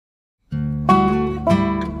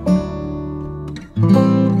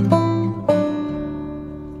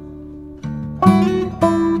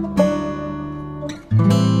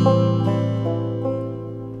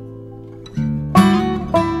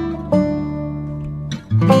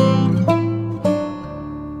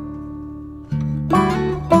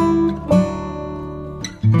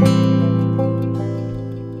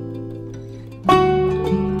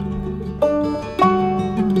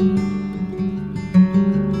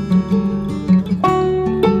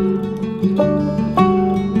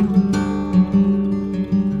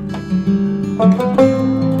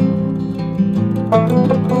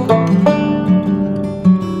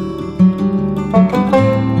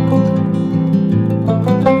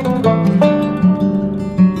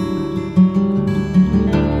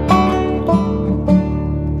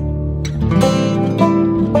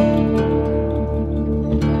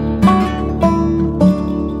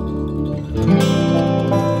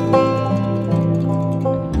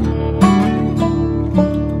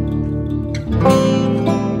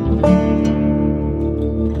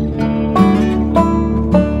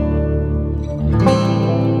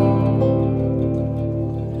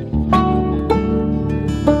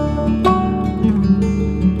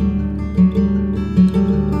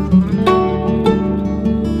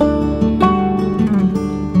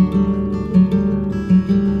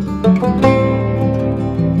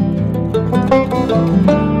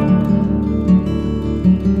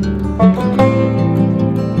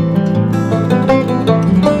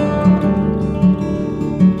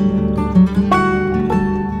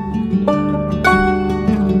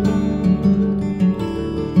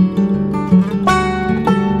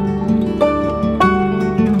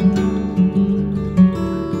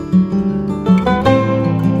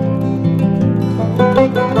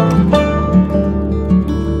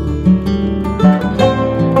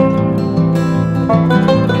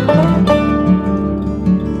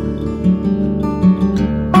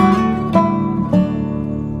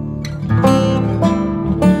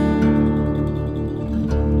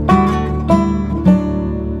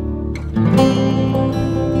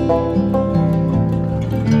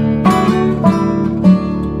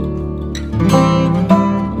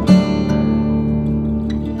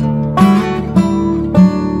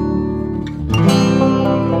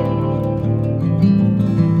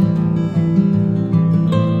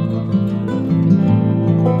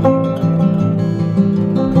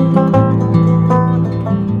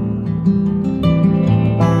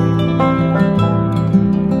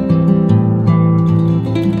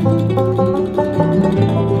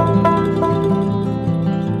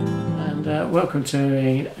welcome to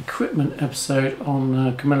an equipment episode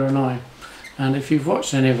on Camilla and I. And if you've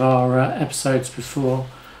watched any of our episodes before,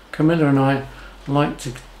 Camilla and I like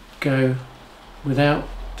to go without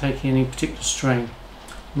taking any particular strain.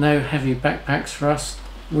 No heavy backpacks for us.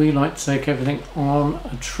 We like to take everything on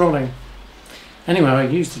a trolley. Anyway, I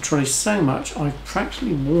used the trolley so much I've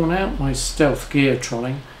practically worn out my stealth gear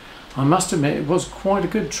trolley. I must admit it was quite a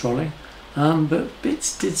good trolley, but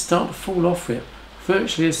bits did start to fall off it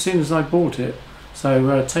virtually as soon as I bought it.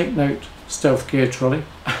 So take note, stealth gear trolley,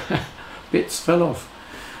 bits fell off.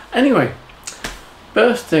 Anyway,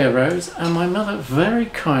 birthday arose and my mother very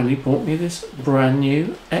kindly bought me this brand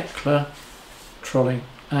new Eckla Trolley,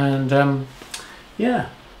 and yeah,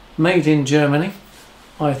 made in Germany.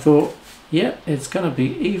 I thought, yep, it's going to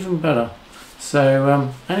be even better.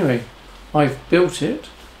 So anyway, I've built it.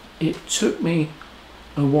 It took me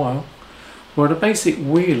a while. Well, the basic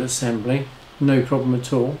wheel assembly, no problem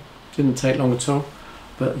at all. Didn't take long at all.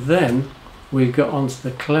 But then we got onto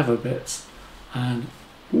the clever bits, and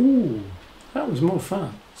ooh, that was more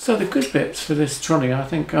fun. So the good bits for this trolley, I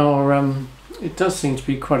think, are it does seem to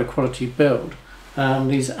be quite a quality build.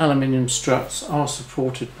 These aluminium struts are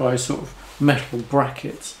supported by sort of metal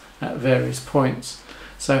brackets at various points.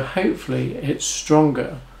 So hopefully it's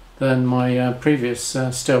stronger than my previous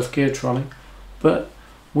stealth gear trolley, but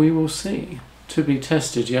we will see. To be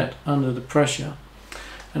tested yet under the pressure.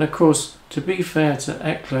 And of course, to be fair to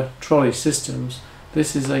Eckla Trolley systems,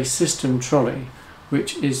 this is a system trolley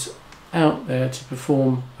which is out there to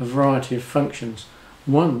perform a variety of functions.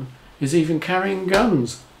 One is even carrying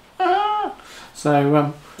guns.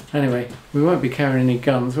 So anyway, we won't be carrying any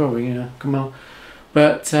guns, will we? Come on.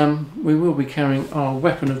 But we will be carrying our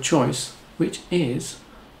weapon of choice, which is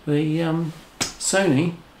the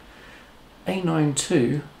Sony A9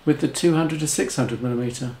 II with the 200 to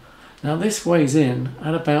 600mm. Now this weighs in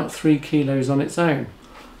at about 3 kilos on its own,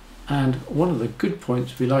 and one of the good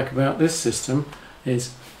points we like about this system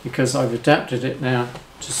is, because I've adapted it now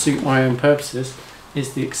to suit my own purposes,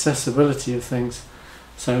 is the accessibility of things.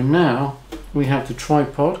 So now we have the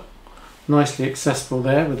tripod nicely accessible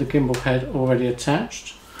there with the gimbal head already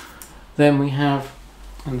attached. Then we have,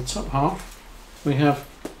 in the top half, we have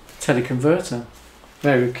teleconverter.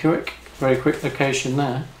 Very quick location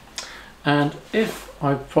there. And if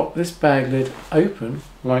I pop this bag lid open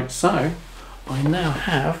like so, I now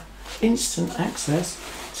have instant access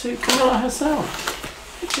to Camilla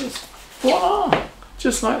herself, which is voila,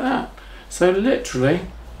 just like that. So literally,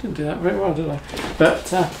 didn't do that very well, did I?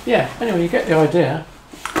 But yeah, anyway, you get the idea.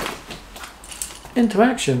 Into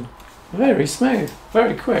action, very smooth,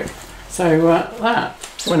 very quick. So that,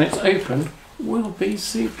 when it's open, will be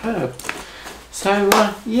superb. So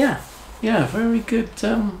yeah, very good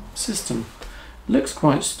system. Looks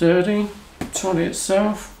quite sturdy. Trolley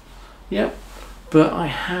itself, yep. But I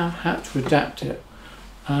have had to adapt it,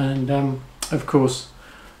 and of course,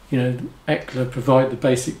 you know, Eckla provide the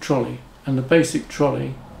basic trolley, and the basic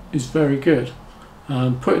trolley is very good.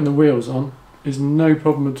 Putting the wheels on is no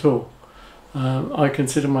problem at all. I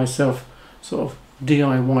consider myself sort of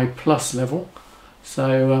DIY plus level,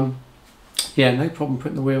 so yeah, no problem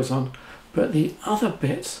putting the wheels on. But the other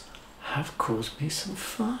bits have caused me some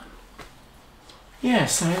fun. Yeah,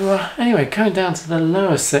 so anyway, going down to the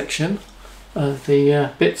lower section of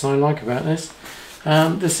the bits I like about this.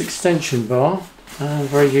 This extension bar,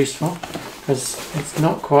 very useful, because it's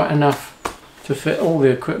not quite enough to fit all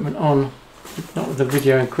the equipment on, not with the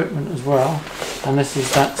video equipment as well. And this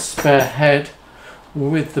is that spare head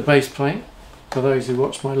with the base plate. For those who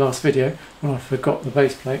watched my last video, when I forgot the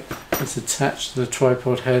base plate, it's attached to the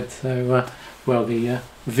tripod head, so well, the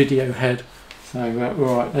video head. So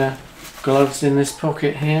all right there. Gloves in this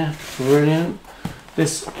pocket here, brilliant.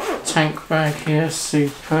 This tank bag here,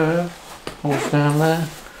 superb. All down there,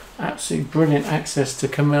 absolutely brilliant access to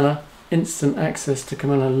Camilla, instant access to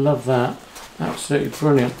Camilla. Love that, absolutely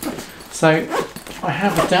brilliant. So I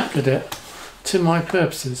have adapted it to my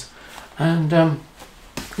purposes, and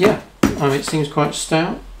yeah, I mean, it seems quite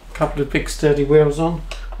stout. A couple of big sturdy wheels on,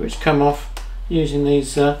 which come off using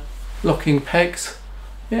these locking pegs.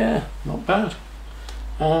 Yeah, not bad.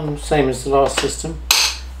 Same as the last system.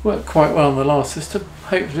 Worked quite well on the last system.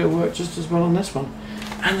 Hopefully it'll work just as well on this one.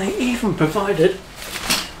 And they even provided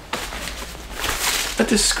a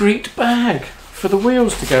discreet bag for the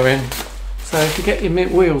wheels to go in. So if you get your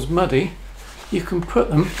wheels muddy, you can put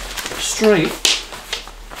them straight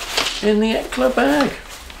in the Eckla bag.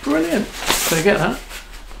 Brilliant. So you get that.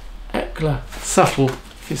 Eckla subtle.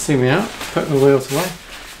 If you see me out, putting the wheels away,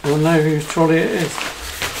 you'll know whose trolley it is.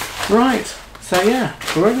 Right. So yeah,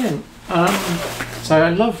 brilliant. So I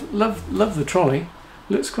love the trolley.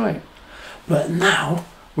 Looks great. But now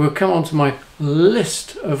we'll come on to my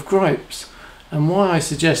list of gripes, and why I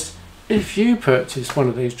suggest if you purchase one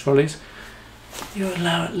of these trolleys, you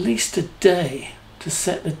allow at least a day to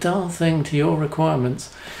set the darn thing to your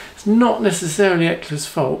requirements. It's not necessarily Eckla's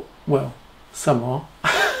fault. Well, some are.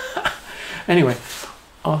 Anyway,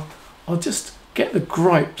 I'll just get the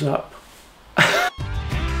gripes up.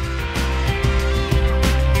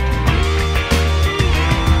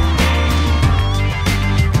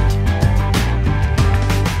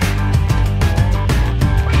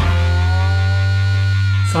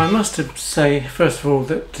 So I must say, first of all,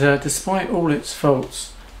 that despite all its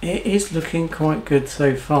faults, it is looking quite good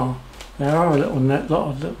so far. There are a lot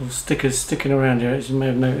of little stickers sticking around here, as you may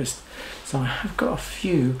have noticed. So I have got a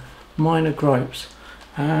few minor gripes.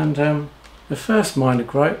 And the first minor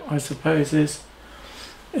gripe, I suppose, is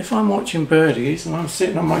if I'm watching birdies and I'm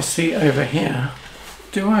sitting on my seat over here,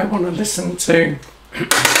 do I want to listen to...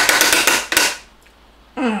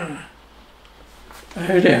 Oh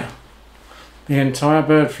dear. The entire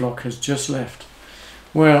bird flock has just left.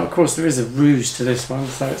 Well, of course there is a ruse to this one,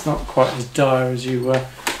 so it's not quite as dire as you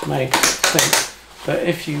may think. But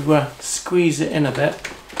if you squeeze it in a bit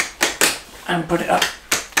and put it up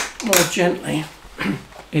more gently,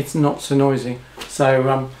 it's not so noisy.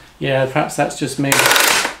 So yeah, perhaps that's just me.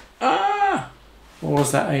 Ah! Or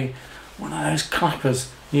was that one of those clappers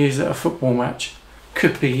used at a football match?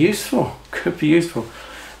 Could be useful. Could be useful.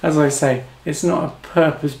 As I say, it's not a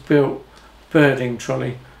purpose-built birding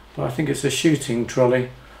trolley, but I think it's a shooting trolley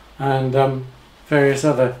and various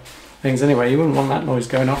other things. Anyway, you wouldn't want that noise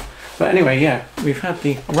going off. But anyway, yeah, we've had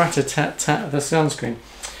the rat-a-tat-tat of the sunscreen.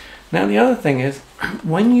 Now the other thing is,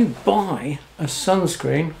 when you buy a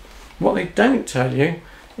sunscreen, what they don't tell you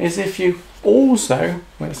is if you also,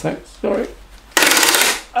 wait a sec, sorry,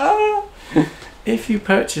 if you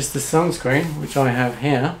purchase the sunscreen, which I have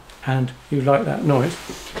here, and you like that noise,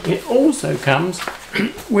 it also comes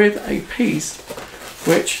with a piece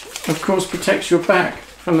which of course protects your back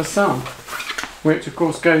from the sun, which of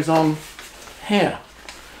course goes on here.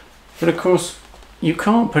 But of course you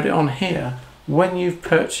can't put it on here when you've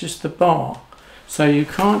purchased the bar, so you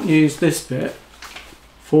can't use this bit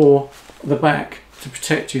for the back to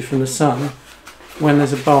protect you from the sun when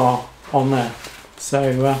there's a bar on there.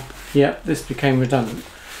 So yeah, this became redundant.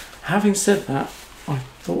 Having said that, I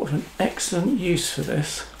thought of an excellent use for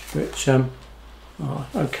this, which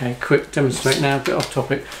okay, quick demonstrate now, a bit off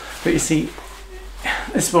topic, but you see,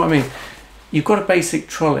 this is what I mean. You've got a basic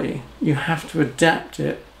trolley, you have to adapt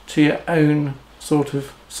it to your own sort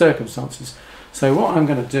of circumstances. So what I'm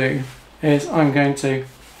going to do is I'm going to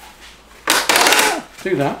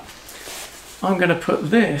do that. I'm going to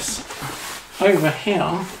put this over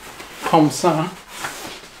here, comme ça,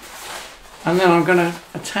 and then I'm going to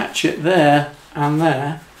attach it there and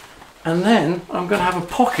there, and then I'm going to have a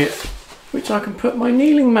pocket which I can put my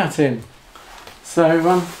kneeling mat in. So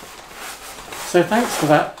so thanks for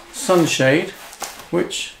that sunshade,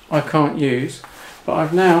 which I can't use, but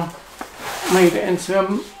I've now made it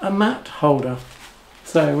into a mat holder.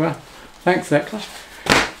 So thanks Eckla.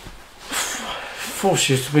 Force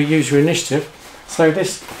you to use your initiative. So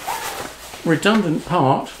this redundant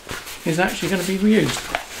part is actually going to be reused.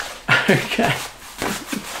 Okay.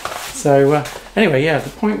 So anyway, yeah, the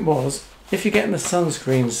point was, if you're getting the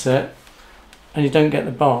sunscreen set and you don't get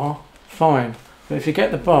the bar, fine. But if you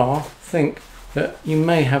get the bar, think that you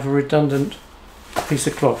may have a redundant piece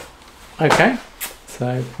of cloth. Okay,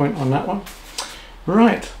 so point on that one.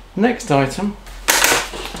 Right, next item.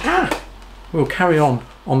 We'll carry on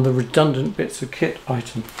the redundant bits of kit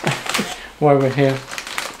item while we're here.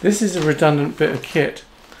 This is a redundant bit of kit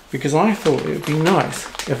because I thought it would be nice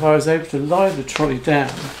if I was able to lie the trolley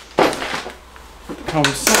down,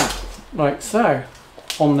 comes out like so,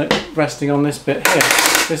 resting on this bit here.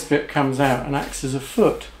 This bit comes out and acts as a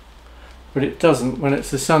foot, but it doesn't when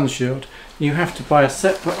it's the sun shield. You have to buy a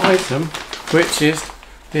separate item, which is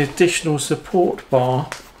the additional support bar,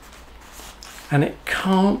 and it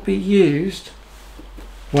can't be used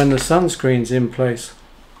when the sunscreen's in place.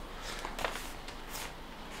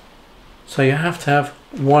 So you have to have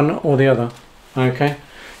one or the other. Okay,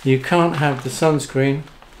 you can't have the sunscreen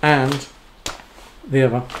and the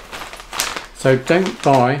other. So don't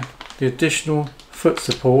buy the additional foot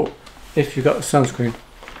support if you've got the sunscreen.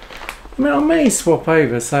 I mean, I may swap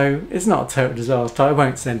over, so it's not a total disaster. I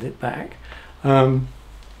won't send it back. Yeah,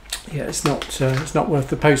 it's not worth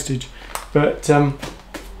the postage. But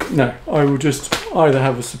no, I will just either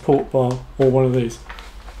have a support bar or one of these.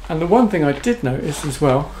 And the one thing I did notice as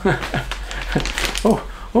well, oh,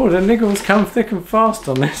 the niggles come thick and fast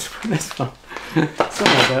on this one.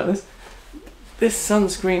 Sorry about this. This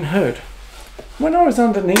sunscreen hood when I was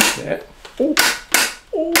underneath it,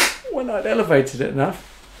 when I'd elevated it enough,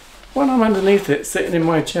 when I'm underneath it sitting in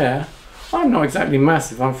my chair, I'm not exactly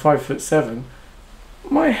massive, I'm 5'7".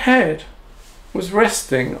 My head was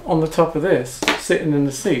resting on the top of this, sitting in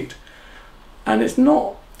the seat, and it's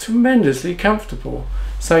not tremendously comfortable.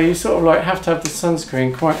 So you sort of like have to have the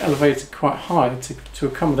sunscreen quite elevated quite high to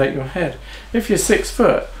accommodate your head. If you're 6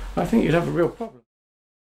 foot, I think you'd have a real problem.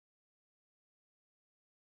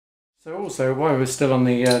 So also, while we're still on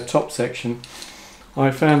the top section, I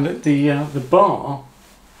found that the bar,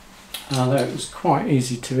 though it was quite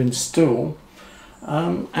easy to install,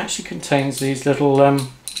 actually contains these little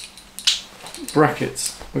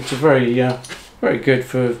brackets, which are very good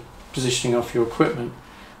for positioning off your equipment.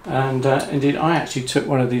 And indeed, I actually took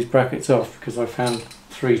one of these brackets off because I found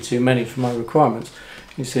 3 too many for my requirements.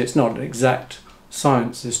 You see, it's not an exact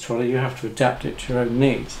science, this trolley. You have to adapt it to your own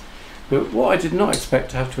needs. But what I did not expect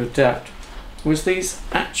to have to adapt was these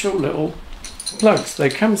actual little plugs. They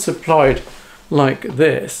come supplied like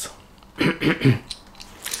this.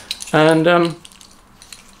 And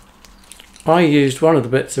I used one of the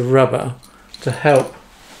bits of rubber to help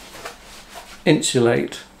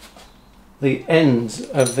insulate the ends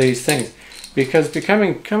of these things, because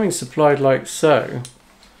coming supplied like so,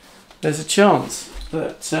 there's a chance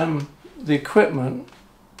that the equipment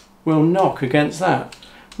will knock against that.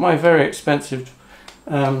 My very expensive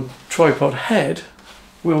tripod head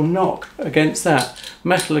will knock against that,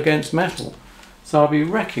 metal against metal, so I'll be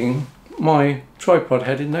wrecking my tripod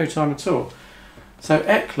head in no time at all. So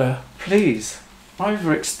Eckla, please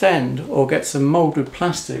either extend or get some moulded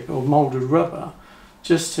plastic or moulded rubber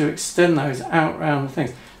just to extend those out around the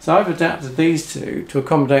things. So I've adapted these two to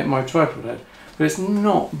accommodate my tripod head, but it's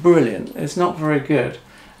not brilliant, it's not very good,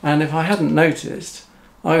 and if I hadn't noticed,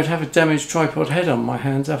 I would have a damaged tripod head on my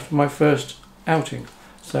hands after my first outing.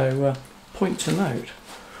 So point to note.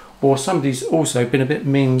 Or somebody's also been a bit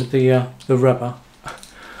mean with the rubber.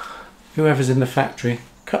 Whoever's in the factory,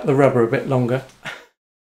 cut the rubber a bit longer.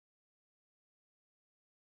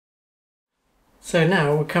 So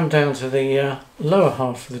now we'll come down to the lower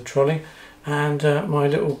half of the trolley, and my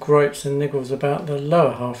little gripes and niggles about the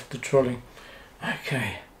lower half of the trolley.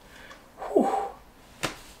 Okay. Whew.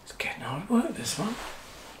 It's getting hard work, this one.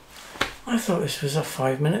 I thought this was a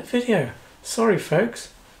 5-minute video. Sorry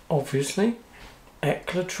folks, obviously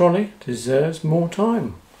Eckla Trolley deserves more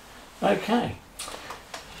time. Okay,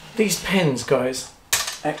 these pens, guys,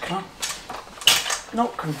 Eckla,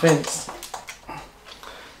 not convinced.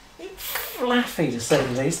 Fluffy to say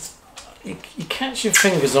the least. You catch your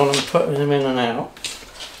fingers on them, putting them in and out.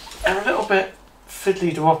 They're a little bit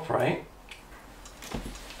fiddly to operate.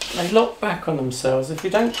 They lock back on themselves if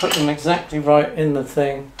you don't put them exactly right in the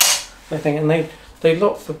thing. And they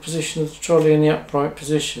lock the position of the trolley in the upright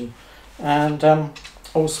position, and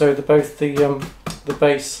also both the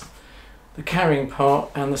base, the carrying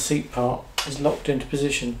part and the seat part is locked into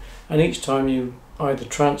position, and each time you either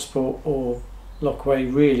transport or lock away,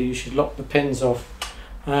 really you should lock the pins off.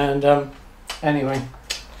 And anyway,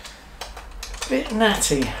 bit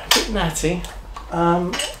natty.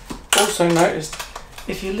 Also noticed,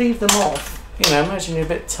 if you leave them off, you know, imagine you're a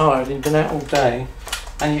bit tired, you've been out all day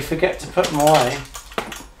and you forget to put them away,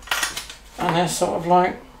 and they're sort of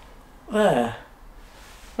like there.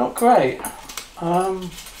 Not great.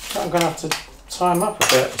 I'm going to have to tie them up a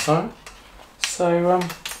bit or something. So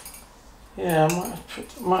yeah, I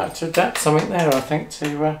might have to adapt something there, I think,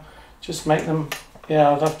 to just make them.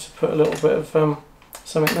 Yeah, I'd have to put a little bit of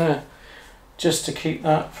something there just to keep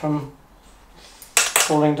that from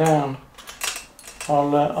falling down.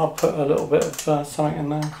 I'll put a little bit of something in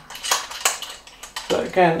there. But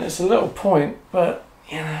again, it's a little point, but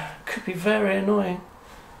you know, could be very annoying.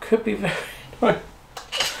 Could be very annoying.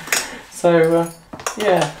 So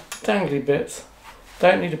yeah, dangly bits.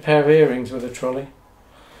 Don't need a pair of earrings with a trolley.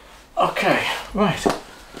 Okay, right.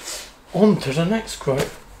 On to the next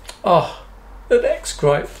gripe. Oh, the next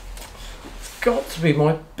gripe. It's got to be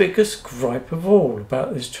my biggest gripe of all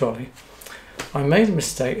about this trolley. I made a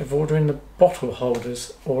mistake of ordering the bottle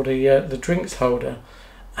holders, or the drinks holder,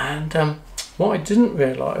 and what I didn't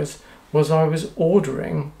realise was I was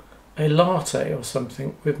ordering a latte or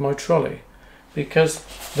something with my trolley, because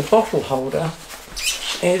the bottle holder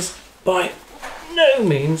is by no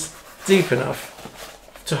means deep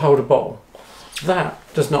enough to hold a bottle. That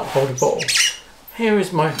does not hold a bottle. Here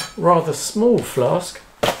is my rather small flask,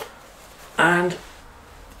 and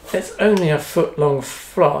it's only a foot long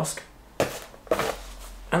flask,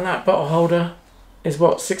 and that bottle holder is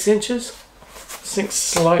what, 6 inches? Sinks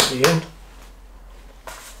slightly in.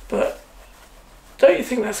 But don't you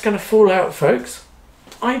think that's going to fall out, folks?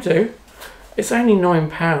 I do. it's only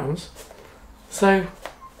 £9, so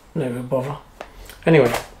no bother.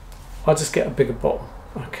 Anyway, I'll just get a bigger bottle.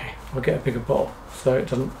 Okay, I'll get a bigger bottle so it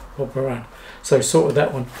doesn't wobble around. So sorted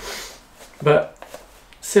that one. But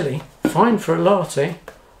silly, fine for a latte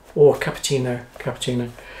or cappuccino.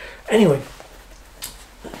 Anyway,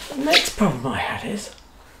 the next problem I had is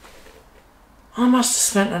I must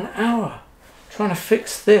have spent an hour trying to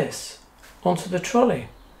fix this onto the trolley.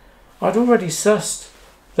 I'd already sussed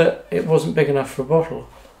that it wasn't big enough for a bottle,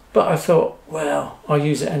 but I thought, well, I'll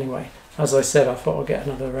use it anyway. As I said, I thought I'll get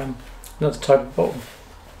another type of bottle.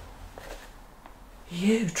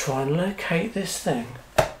 You try and locate this thing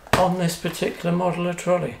on this particular model of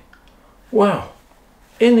trolley. Well,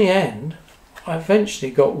 in the end, I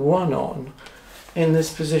eventually got one on in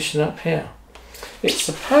this position up here. It's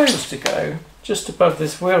supposed to go just above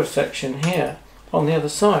this wheel section here on the other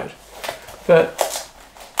side, but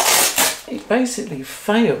it basically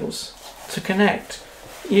fails to connect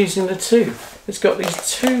using the two. It's got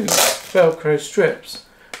these two Velcro strips,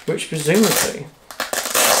 which presumably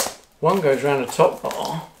one goes around the top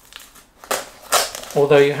bar,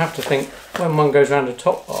 although you have to think when one goes around the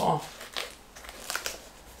top bar,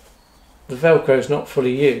 the Velcro is not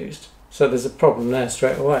fully used, so there's a problem there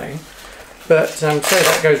straight away. But say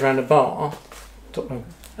that goes around the bar,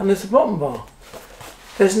 and there's a bottom bar.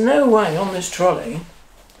 There's no way on this trolley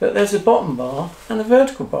that there's a bottom bar and a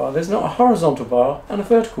vertical bar. There's not a horizontal bar and a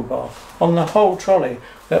vertical bar on the whole trolley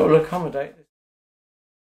that will accommodate this.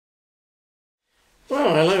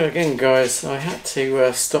 Well, hello again guys. I had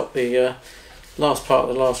to stop the last part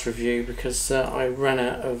of the last review because I ran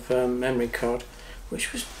out of memory card,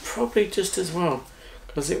 which was probably just as well,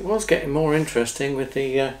 because it was getting more interesting with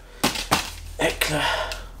the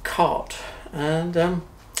Eckla cart. And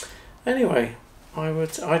anyway,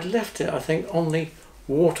 I'd left it, I think, on the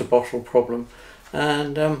water bottle problem,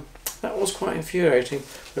 and that was quite infuriating,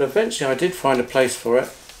 but eventually I did find a place for it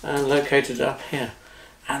and located it up here.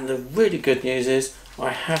 And the really good news is I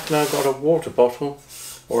have now got a water bottle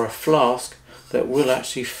or a flask that will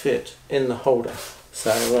actually fit in the holder.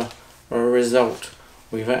 So as a result,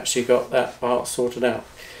 we've actually got that part sorted out.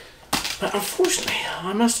 But unfortunately,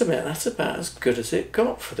 I must admit, that's about as good as it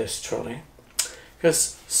got for this trolley,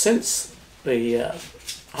 because since the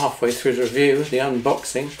halfway through the review, the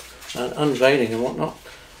unboxing and unveiling and whatnot,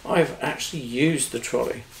 I've actually used the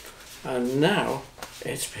trolley, and now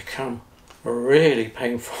it's become really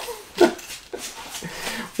painful.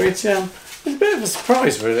 Which is a bit of a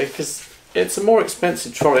surprise really, because it's a more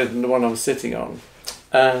expensive trolley than the one I'm sitting on,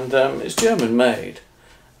 and it's German made,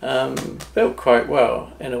 built quite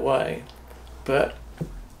well in a way, but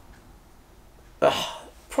the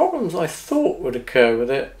problems I thought would occur with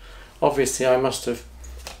it, obviously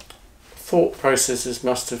thought processes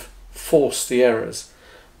must have forced the errors,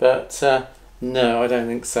 but no, I don't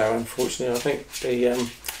think so. Unfortunately, I think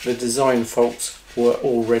the design faults were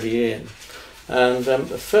already in, and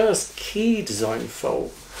the first key design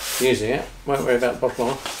fault using it, won't worry about bottle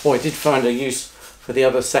holder. Oh, I did find a use for the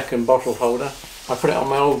other second bottle holder. I put it on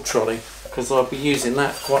my old trolley because I'll be using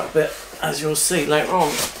that quite a bit, as you'll see later on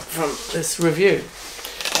from this review.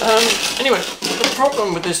 Anyway, the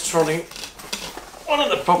problem with this trolley, one of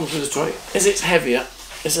the problems with this trolley is it's heavier.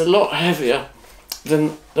 It's a lot heavier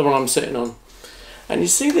than the one I'm sitting on. And you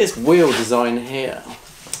see this wheel design here.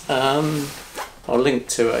 I'll link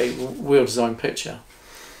to a wheel design picture.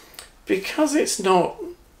 Because it's not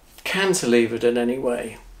cantilevered in any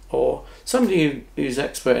way, or somebody who's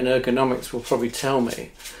expert in ergonomics will probably tell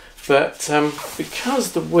me, but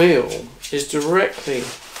because the wheel is directly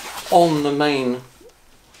on the main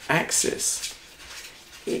axis,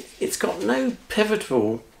 it's got no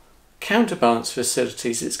pivotal counterbalance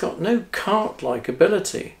facilities, it's got no cart-like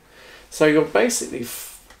ability, so you're basically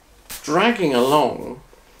dragging along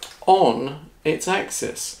on its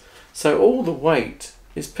axis, so all the weight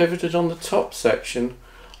is pivoted on the top section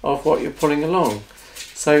of what you're pulling along.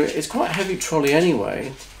 So it's quite a heavy trolley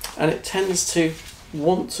anyway, and it tends to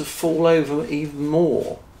want to fall over even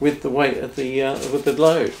more with the weight of the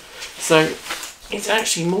load. So it's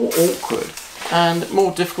actually more awkward and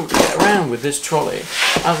more difficult to get around with this trolley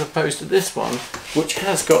as opposed to this one, which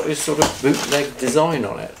has got this sort of bootleg design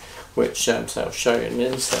on it, which so I'll show you in an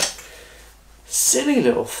instant. Silly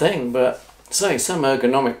little thing, but say some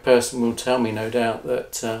ergonomic person will tell me no doubt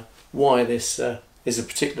that why this is a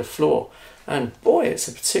particular flaw, and boy, it's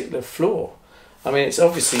a particular flaw. I mean, it's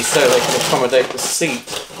obviously so they can accommodate the seat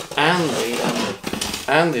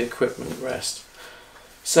and the equipment rest.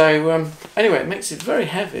 So anyway, it makes it very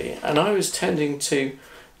heavy, and I was tending to,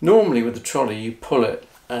 normally with the trolley you pull it,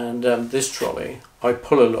 and this trolley I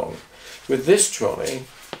pull along. With this trolley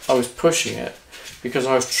I was pushing it because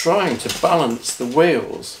I was trying to balance the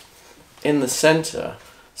wheels in the centre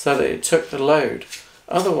so that it took the load.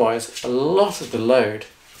 Otherwise, a lot of the load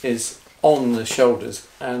is on the shoulders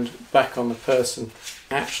and back on the person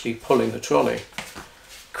actually pulling the trolley.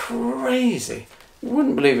 Crazy.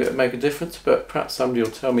 Wouldn't believe it would make a difference, but perhaps somebody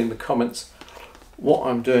will tell me in the comments what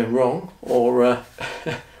I'm doing wrong, or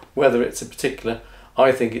whether it's a particular.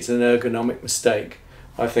 I think it's an ergonomic mistake.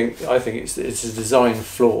 I think it's a design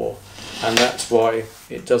flaw, and that's why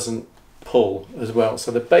it doesn't pull as well.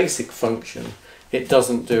 So the basic function it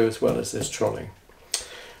doesn't do as well as this trolley.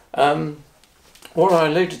 What I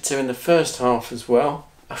alluded to in the first half as well,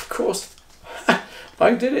 of course,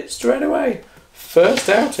 I did it straight away. First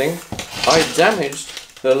outing, I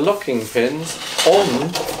damaged the locking pins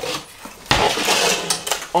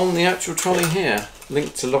on the actual trolley here,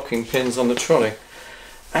 linked to locking pins on the trolley,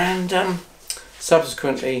 and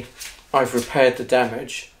subsequently I've repaired the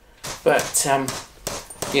damage, but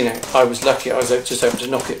you know, I was lucky I was just able to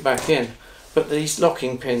knock it back in. But these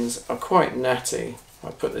locking pins are quite natty.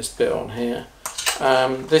 I put this bit on here.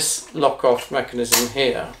 This lock-off mechanism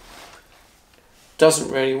here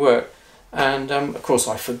doesn't really work, and of course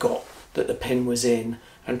I forgot that the pin was in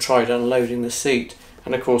and tried unloading the seat,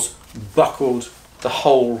 and of course buckled the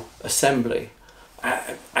whole assembly,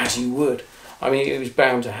 as you would. I mean, it was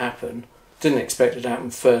bound to happen. Didn't expect it to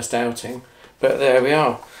happen first outing, but there we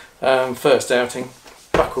are. First outing,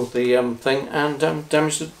 buckled the thing and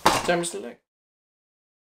damaged the leg.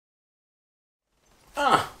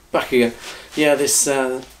 Back again. Yeah, this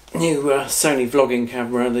new Sony vlogging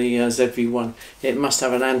camera, the ZV-1, it must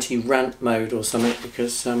have an anti-rant mode or something,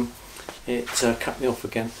 because it cut me off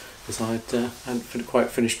again because I hadn't quite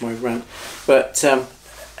finished my rant. But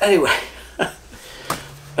anyway,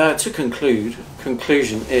 to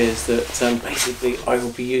conclusion is that basically I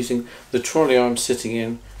will be using the trolley I'm sitting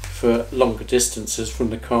in for longer distances from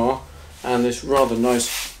the car, and this rather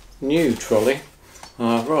nice new trolley,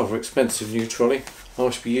 rather expensive new trolley, I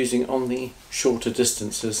should be using on the shorter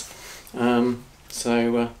distances.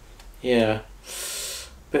 Yeah,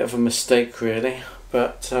 bit of a mistake really,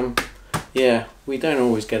 but yeah, we don't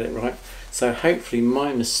always get it right. So hopefully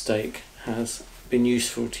my mistake has been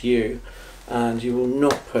useful to you, and you will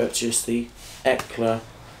not purchase the Eckla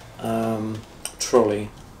Trolley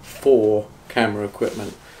for camera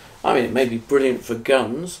equipment. I mean, it may be brilliant for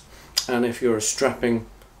guns, and if you're a strapping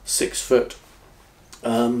 6 foot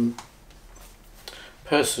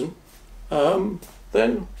person,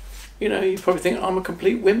 then you know, you probably think I'm a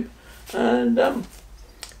complete wimp, and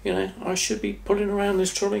you know, I should be pulling around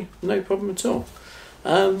this trolley no problem at all.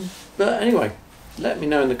 But anyway, let me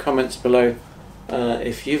know in the comments below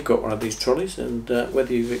if you've got one of these trolleys, and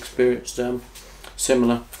whether you've experienced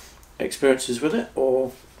similar experiences with it,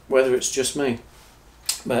 or whether it's just me.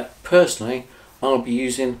 But personally, I'll be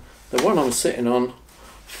using the one I'm sitting on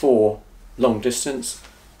for long distance,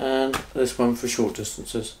 and this one for short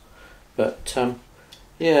distances. But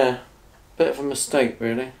yeah, bit of a mistake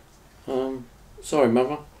really. Sorry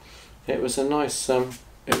mother. It was a nice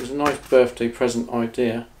birthday present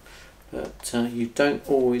idea, but you don't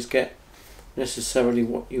always get necessarily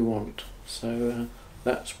what you want. So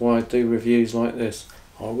that's why I do reviews like this.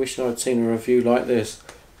 I wish I'd seen a review like this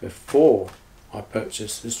before I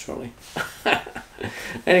purchased this trolley.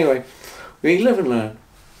 Anyway, we live and learn.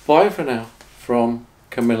 Bye for now from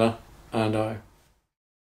Camilla and I.